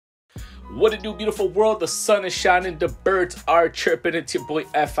What it do, beautiful world? The sun is shining, the birds are chirping. It's your boy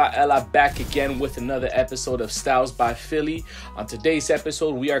FILI back again with another episode of Styles by Philly. On today's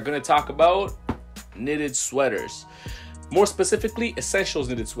episode, we are going to talk about knitted sweaters. More specifically, essentials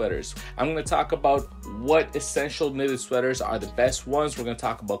knitted sweaters. I'm going to talk about what essential knitted sweaters are the best ones. We're going to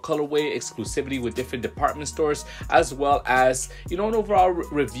talk about colorway, exclusivity with different department stores, as well as, an overall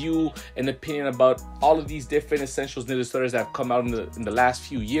review and opinion about all of these different essentials knitted sweaters that have come out in the last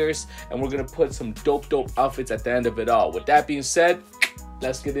few years. And we're going to put some dope outfits at the end of it all. With that being said,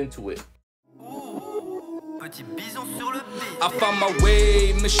 let's get into it. I found my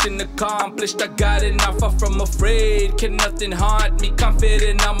way, mission accomplished, I got it, not far from afraid. Can nothing haunt me,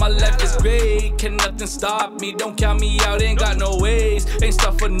 confident now my life is great. Can nothing stop me, don't count me out, ain't got no ways. Ain't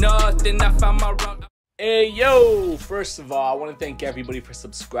stuff for nothing, I found my route. Hey yo, first of all, I want to thank everybody for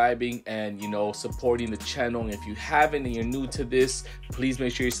subscribing and supporting the channel. And if you haven't and you're new to this, please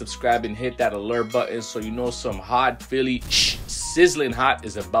make sure you subscribe and hit that alert button so you know some hot Philly sizzling hot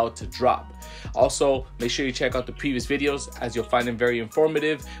is about to drop. Also, make sure you check out the previous videos as you'll find them very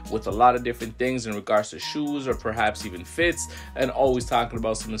informative with a lot of different things in regards to shoes or perhaps even fits, and always talking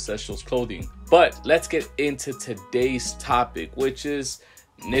about some essentials clothing. But let's get into today's topic, which is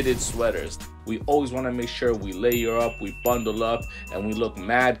knitted sweaters. We always want to make sure we layer up, we bundle up, and we look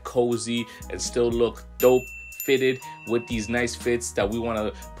mad cozy and still look dope fitted with these nice fits that we want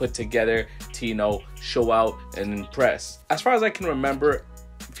to put together to show out and impress. As far as I can remember,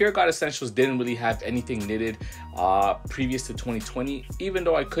 Fear God Essentials didn't really have anything knitted previous to 2020. Even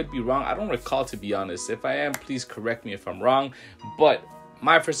though I could be wrong, I don't recall, to be honest. If I am, please correct me if I'm wrong. But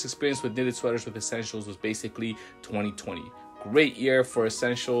my first experience with knitted sweaters with essentials was basically 2020. Great year for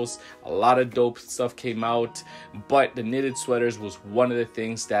essentials. A lot of dope stuff came out, but the knitted sweaters was one of the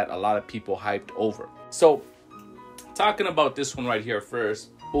things that a lot of people hyped over. So talking about this one right here first,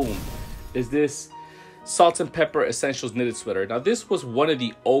 boom, is this Salt and Pepper Essentials knitted sweater. Now this was one of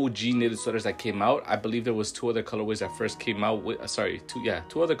the OG knitted sweaters that came out. I believe there was two other colorways that first came out with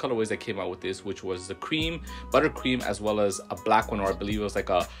two other colorways that came out with this, which was the buttercream, as well as a black one, or I believe it was like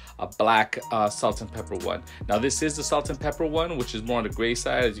a black salt and pepper one. Now this is the salt and pepper one, which is more on the gray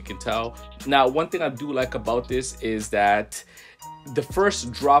side, as you can tell. Now one thing I do like about this is that the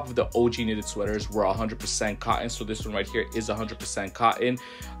first drop of the OG knitted sweaters were 100% cotton, so this one right here is 100% cotton.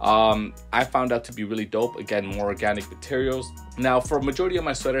 I found out to be really dope. Again, more organic materials. Now, for a majority of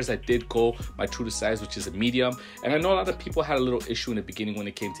my sweaters, I did go my true to size, which is a medium. And I know a lot of people had a little issue in the beginning when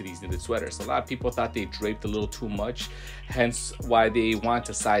it came to these knitted sweaters. A lot of people thought they draped a little too much, hence why they wanted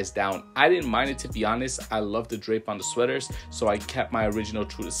to size down. I didn't mind it, to be honest. I love the drape on the sweaters, so I kept my original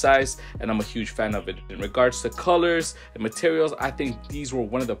true to size, and I'm a huge fan of it. In regards to colors and materials, I think these were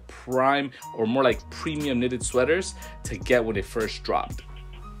one of the prime, or more like premium knitted sweaters to get when it first dropped.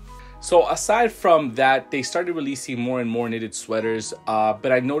 So aside from that, they started releasing more and more knitted sweaters,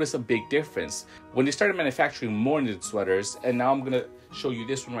 but I noticed a big difference. When they started manufacturing more knitted sweaters, and now I'm going to show you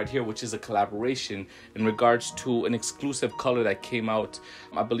this one right here, which is a collaboration in regards to an exclusive color that came out,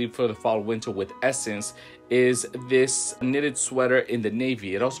 I believe, for the fall winter with Essence, is this knitted sweater in the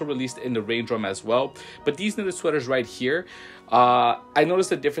navy. It also released in the rain drum as well. But these knitted sweaters right here, I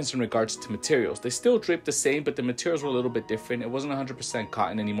noticed a difference in regards to materials. They still draped the same, but the materials were a little bit different. It wasn't 100%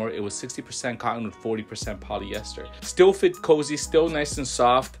 cotton anymore. It was 60% cotton with 40% polyester. Still fit cozy, still nice and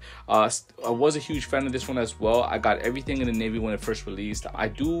soft. I was a huge fan of this one as well. I got everything in the navy when it first released. I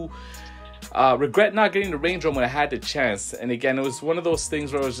do regret not getting the rain drum when I had the chance. And again, it was one of those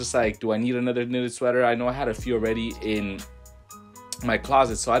things where I was just like, do I need another knitted sweater? I know I had a few already in my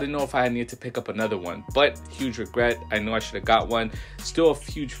closet, so I didn't know if I needed to pick up another one, but huge regret. I know I should have got one. Still a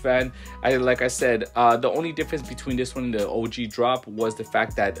huge fan. Like I said, the only difference between this one and the OG drop was the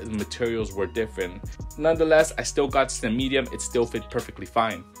fact that the materials were different. Nonetheless, I still got the medium. It still fit perfectly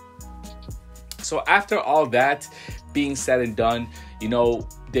fine. So after all that being said and done,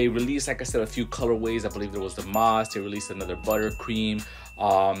 they released, like I said, a few colorways. I believe there was the moss. They released another buttercream.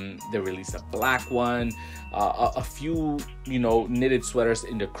 They released a black one, a few, knitted sweaters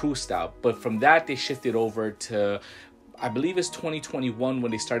in the crew style. But from that, they shifted over to, I believe it's 2021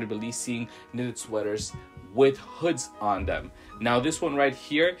 when they started releasing knitted sweaters with hoods on them. Now, this one right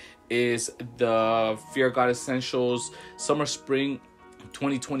here is the Fear God Essentials Summer Spring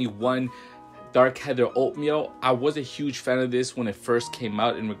 2021 Dark Heather Oatmeal. I was a huge fan of this when it first came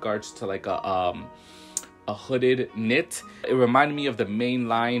out in regards to like a hooded knit. It reminded me of the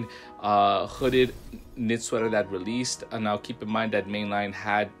mainline hooded knit sweater that released. And now keep in mind that mainline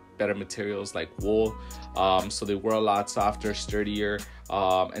had better materials like wool, so they were a lot softer, sturdier,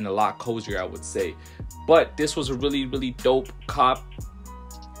 and a lot cozier, I would say. But this was a really dope cop.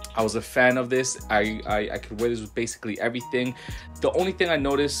 I was a fan of this. I could wear this with basically everything. The only thing I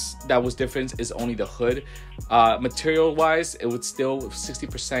noticed that was different is only the hood. Material wise, it was still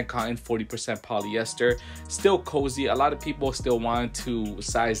 60% cotton, 40% polyester. Still cozy. A lot of people still wanted to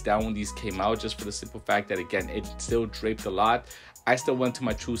size down when these came out, just for the simple fact that, again, it still draped a lot. I still went to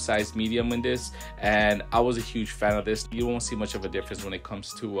my true size medium in this, and I was a huge fan of this. You won't see much of a difference when it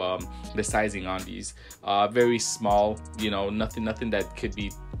comes to the sizing on these. Very small, you know, nothing that could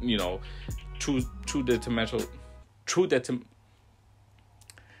be, you know, true detrimental.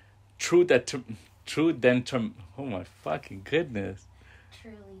 Oh my fucking goodness.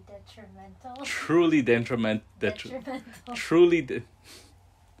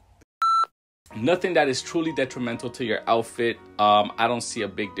 Nothing that is truly detrimental to your outfit. I don't see a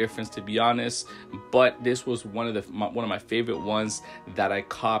big difference, to be honest, but this was one of my favorite ones that I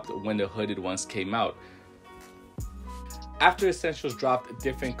copped when the hooded ones came out. After Essentials dropped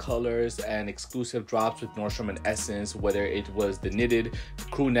different colors and exclusive drops with Nordstrom and Essence, whether it was the knitted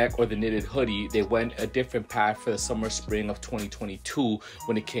Crewneck or the knitted hoodie, they went a different path for the summer-spring of 2022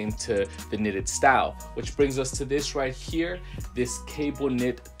 when it came to the knitted style. Which brings us to this right here, this cable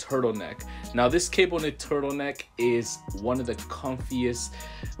knit turtleneck. Now, this cable knit turtleneck is one of the comfiest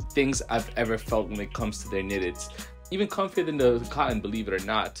things I've ever felt when it comes to their knitteds. Even comfier than the cotton, believe it or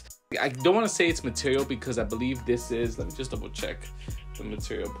not. I don't want to say it's material because I believe this is, let me just double check the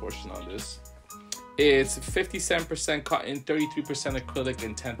material portion on this. It's 57% cotton, 33% acrylic,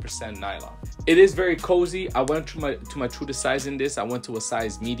 and 10% nylon. It is very cozy. I went to my true to size in this. I went to a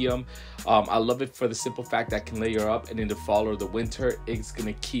size medium. I love it for the simple fact that I can layer up, and in the fall or the winter, it's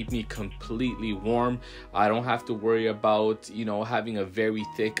gonna keep me completely warm. I don't have to worry about, you know, having a very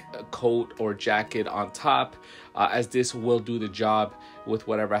thick coat or jacket on top, as this will do the job with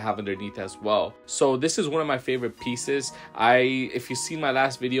whatever I have underneath as well. So this is one of my favorite pieces. If you see my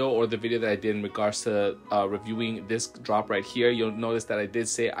last video or the video that I did in regards to reviewing this drop right here, you'll notice that I did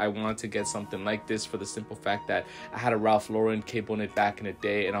say I wanted to get something like this for the simple fact that I had a Ralph Lauren cable knit back in the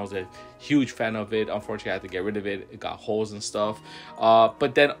day, and I was a huge fan of it. Unfortunately, I had to get rid of it. It got holes and stuff.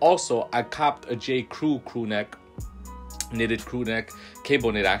 But then also I copped a J. Crew Crewneck, knitted Crewneck,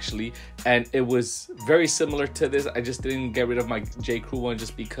 cable knit actually, and it was very similar to this. I just didn't get rid of my J. Crew one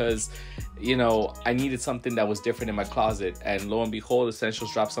just because, you know, I needed something that was different in my closet, and lo and behold,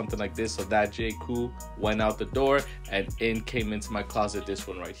 Essentials dropped something like this, so that J. Crew went out the door and came into my closet, this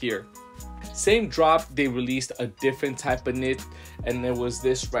one right here. Same drop, they released a different type of knit, and it was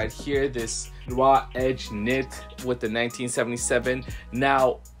this right here, this raw edge knit with the 1977.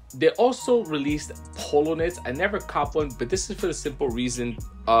 Now, they also released polo knits. I never copped one, but this is for the simple reason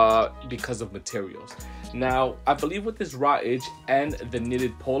because of materials. Now, I believe with this raw edge and the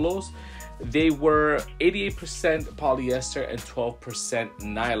knitted polos, they were 88% polyester and 12%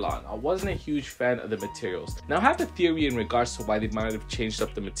 nylon. I wasn't a huge fan of the materials. Now, I have a theory in regards to why they might have changed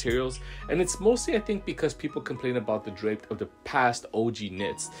up the materials, and it's mostly, I think, because people complain about the drape of the past OG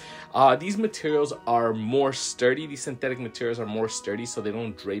knits. These materials are more sturdy. These synthetic materials are more sturdy, so they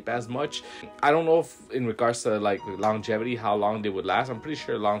don't drape as much. I don't know if in regards to like longevity, how long they would last. I'm pretty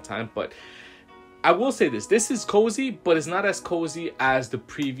sure a long time, but I will say this is cozy, but it's not as cozy as the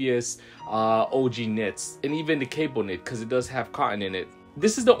previous OG knits, and even the cable knit, because it does have cotton in it.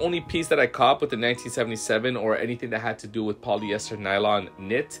 This is the only piece that I copped with the 1977 or anything that had to do with polyester nylon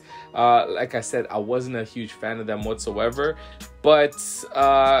knit. Like I said, I wasn't a huge fan of them whatsoever, but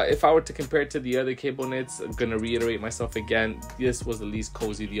if I were to compare it to the other cable knits, I'm gonna reiterate myself again, this was the least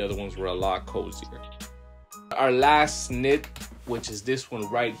cozy. The other ones were a lot cozier. Our last knit, which is this one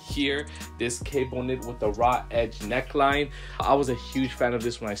right here, this cable knit with the raw edge neckline. I was a huge fan of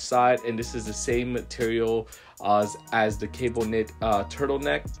this when I saw it, and this is the same material as the cable knit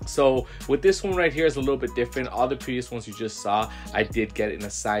turtleneck. So with this one right here is a little bit different. All the previous ones you just saw, I did get in a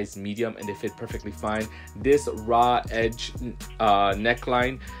size medium and they fit perfectly fine. This raw edge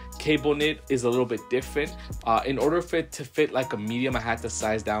neckline cable knit is a little bit different. In order for it to fit like a medium, I had to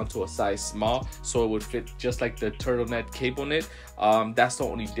size down to a size small so it would fit just like the turtleneck cable knit. That's the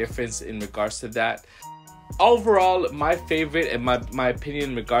only difference in regards to that. Overall, my favorite and my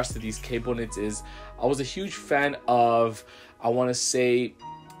opinion in regards to these cable knits is I was a huge fan of, I want to say,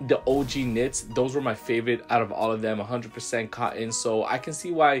 the OG knits. Those were my favorite out of all of them, 100% cotton. So I can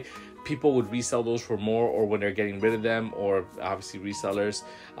see why people would resell those for more, or when they're getting rid of them, or obviously resellers.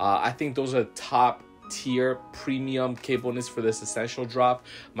 I think those are top tier premium cable knits for this essential drop.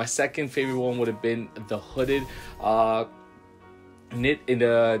 My second favorite one would have been the hooded knit in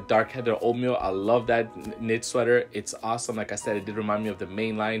the dark heather oatmeal. I love that knit sweater. It's awesome. Like I said, it did remind me of the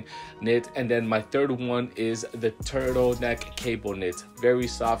mainline knit. And then my third one is the turtleneck cable knit. Very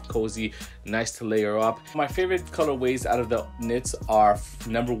soft, cozy, nice to layer up. My favorite colorways out of the knits are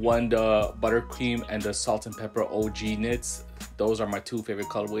number one, the buttercream and the salt and pepper OG knits. Those are my two favorite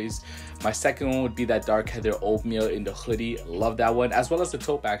colorways. My second one would be that dark heather oatmeal in the hoodie. Love that one, as well as the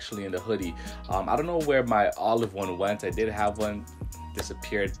taupe actually in the hoodie. I don't know where my olive one went. I did have one,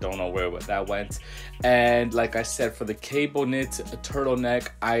 disappeared, don't know where that went. And like I said, for the cable knit turtleneck,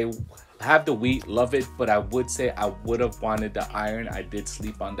 I have the wheat, love it, but I would say I would have wanted the iron. I did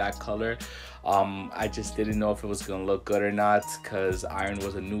sleep on that color. I just didn't know if it was gonna look good or not, because iron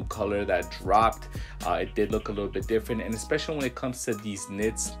was a new color that dropped. It did look a little bit different, and especially when it comes to these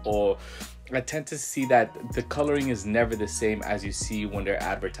knits, or I tend to see that the coloring is never the same as you see when they're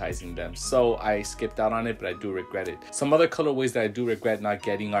advertising them. So I skipped out on it, but I do regret it. Some other colorways that I do regret not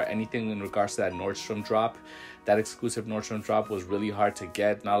getting are anything in regards to that Nordstrom drop. That exclusive Nordstrom drop was really hard to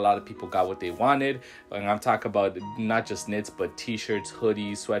get. Not a lot of people got what they wanted. And I'm talking about not just knits, but t-shirts,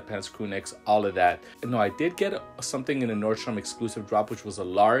 hoodies, sweatpants, crewnecks, all of that. No, I did get something in the Nordstrom exclusive drop, which was a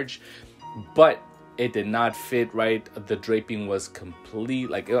large, but it did not fit right. The draping was complete,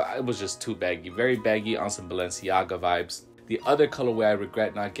 like it was just too baggy, very baggy, on some Balenciaga vibes. The other colorway I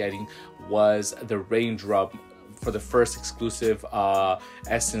regret not getting was the raindrop for the first exclusive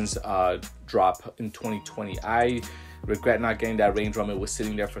Essence drop in 2020. I regret not getting that raindrop. It was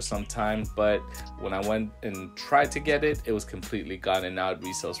sitting there for some time, but when I went and tried to get it, it was completely gone, and now it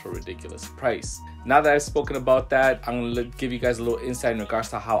resells for a ridiculous price. Now that I've spoken about that, I'm gonna give you guys a little insight in regards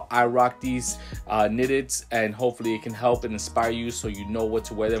to how I rock these knitted, and hopefully it can help and inspire you so you know what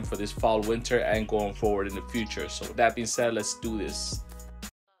to wear them for this fall, winter, and going forward in the future. So with that being said, let's do this.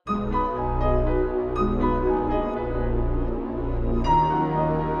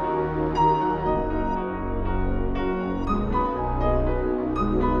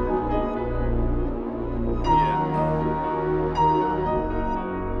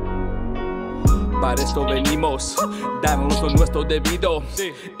 Para esto venimos, darnos lo nuestro debido.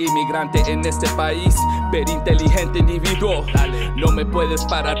 Inmigrante en este país, pero inteligente individuo. No me puedes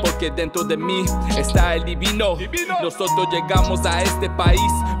parar porque dentro de mí está el divino. Nosotros llegamos a este país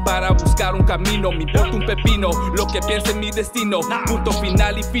para buscar un camino. Me importa un pepino lo que piense en mi destino. Punto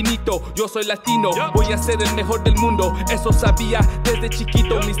final y finito, yo soy latino. Voy a ser el mejor del mundo, eso sabía desde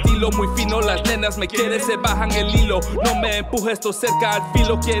chiquito. Mi estilo muy fino, las nenas me quieren, se bajan el hilo. No me empujes esto cerca al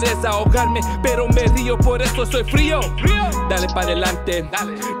filo, quieres ahogarme, pero me río, por eso soy frío. Dale para adelante,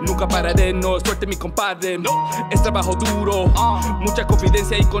 nunca pararé, no es suerte mi compadre. Es trabajo duro, mucha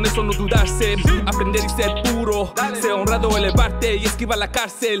confidencia y con eso no dudarse. Aprender y ser puro, sea honrado, elevarte y esquiva la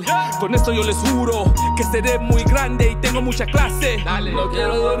cárcel. Con esto yo les juro que seré muy grande y tengo mucha clase. No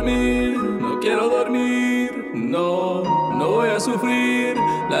quiero dormir, no quiero dormir, no voy a sufrir.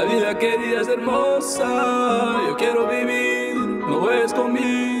 La vida querida es hermosa, yo quiero vivir, no juegues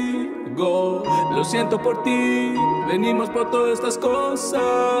conmigo. Lo siento por ti, venimos por todas estas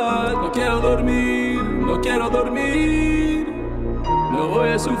cosas. No quiero dormir, no quiero dormir, no voy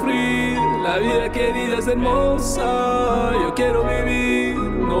a sufrir. La vida querida es hermosa, yo quiero vivir,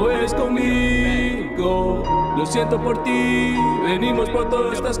 no juegues conmigo. Lo siento por ti, venimos por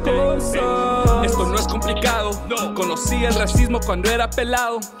todas estas cosas. Esto no es complicado, conocí el racismo cuando era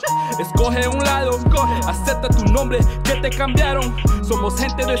pelado. Escoge un lado, acepta tu nombre que te cambiaron. Somos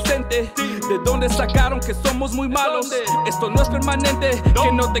gente decente, ¿de dónde sacaron que somos muy malos? Esto no es permanente,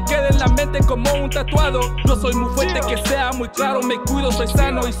 que no te quede en la mente como un tatuado. Yo soy muy fuerte, que sea muy claro, me cuido, soy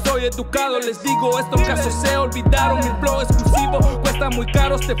sano y soy educado. Les digo, estos casos se olvidaron, mi flow exclusivo cuesta muy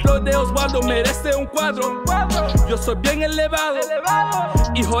caro. Este flow de Osvaldo merece un cuadro. Yo soy bien elevado,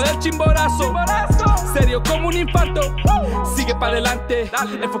 hijo del chimborazo, serio como un infarto. Sigue para adelante,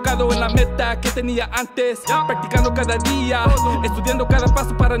 enfocado en la meta que tenía antes, practicando cada día, estudiando cada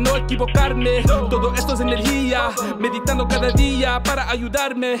paso para no equivocarme. Todo esto es energía, meditando cada día para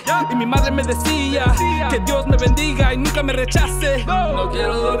ayudarme. Y mi madre me decía que Dios me bendiga y nunca me rechace. No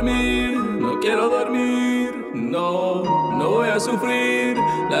quiero dormir, no quiero dormir, no voy a sufrir.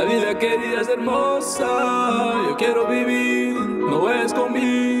 La vida querida es hermosa, yo quiero vivir, no juegues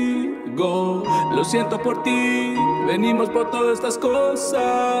conmigo. Lo siento por ti, venimos por todas estas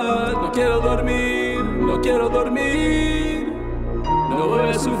cosas. No quiero dormir, no quiero dormir, no voy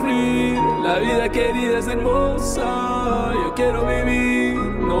a sufrir. La vida querida es hermosa, yo quiero vivir,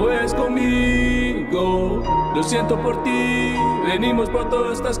 no juegues conmigo. Lo siento por ti, venimos por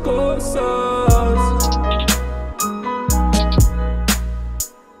todas estas cosas.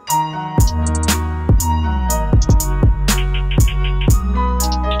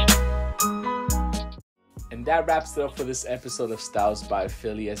 that wraps it up for this episode of Styles by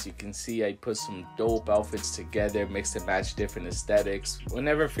Philly. As you can see, I put some dope outfits together, mix and match different aesthetics.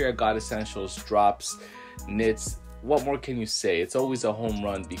 Whenever Fear of God Essentials drops knits, what more can you say? It's always a home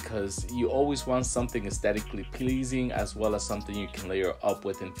run because you always want something aesthetically pleasing as well as something you can layer up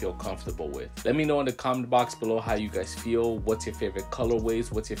with and feel comfortable with. Let me know in the comment box below how you guys feel. What's your favorite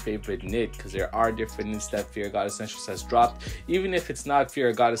colorways? What's your favorite knit? Because there are different knits that Fear of God Essentials has dropped. Even if it's not Fear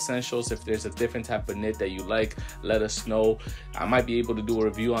of God Essentials, if there's a different type of knit that you like, let us know. I might be able to do a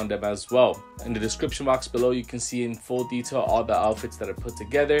review on them as well. In the description box below, you can see in full detail all the outfits that are put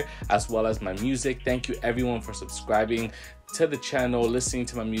together as well as my music. Thank you everyone for subscribing to the channel, listening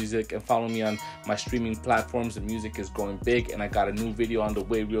to my music, and following me on my streaming platforms. The music is growing big and I got a new video on the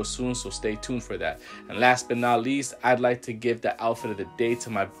way real soon, so stay tuned for that. And last but not least, I'd like to give the outfit of the day to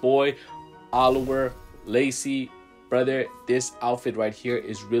my boy Oliver Lacey. Brother, this outfit right here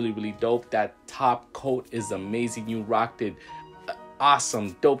is really dope. That top coat is amazing. You rocked it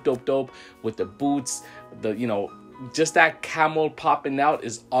awesome. Dope with the boots, the, you know, just that camel popping out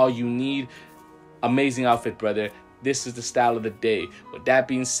is all you need. Amazing outfit, brother. This is the style of the day. With that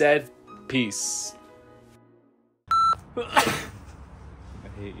being said, peace. I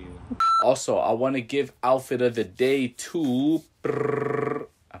hate you. Also, I want to give outfit of the day to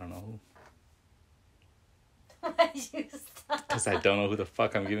I don't know who. Why'd you stop? Because I don't know who the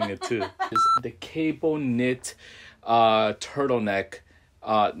fuck I'm giving it to. It's the cable knit turtleneck.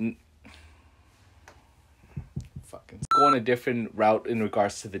 Fucking going a different route in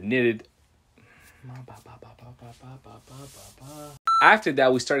regards to the knitted. After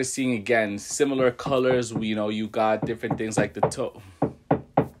that, we started seeing again similar colors. You know, you got different things like the toe.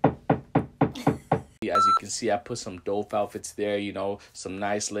 As you can see, I put some dope outfits there. You know, some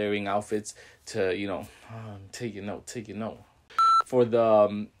nice layering outfits to, you know, take your note. For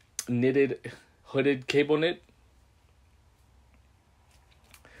the knitted hooded cable knit.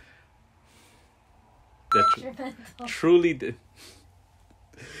 Truly,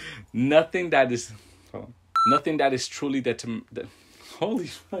 nothing that is truly holy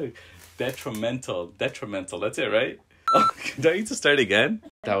fuck, detrimental. That's it, right? Oh, do I need to start again?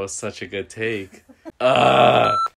 That was such a good take.